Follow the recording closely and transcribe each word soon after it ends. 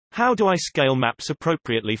How do I scale maps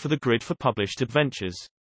appropriately for the grid for published adventures?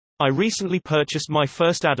 I recently purchased my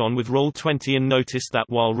first add-on with Roll20 and noticed that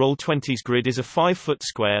while Roll20's grid is a 5-foot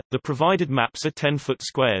square, the provided maps are 10-foot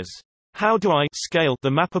squares. How do I scale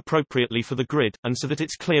the map appropriately for the grid, and so that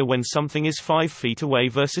it's clear when something is 5 feet away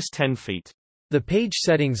versus 10 feet? The page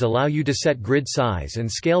settings allow you to set grid size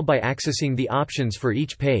and scale by accessing the options for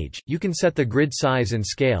each page. You can set the grid size and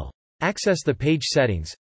scale. Access the page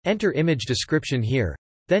settings. Enter image description here.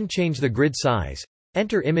 Then change the grid size.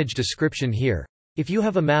 Enter image description here. If you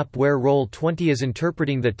have a map where Roll20 is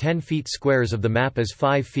interpreting the 10 feet squares of the map as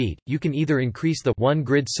 5 feet, you can either increase the 1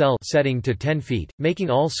 grid cell setting to 10 feet, making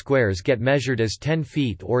all squares get measured as 10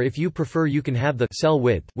 feet, or if you prefer you can have the cell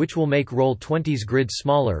width, which will make Roll20's grid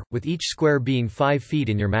smaller, with each square being 5 feet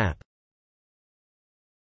in your map.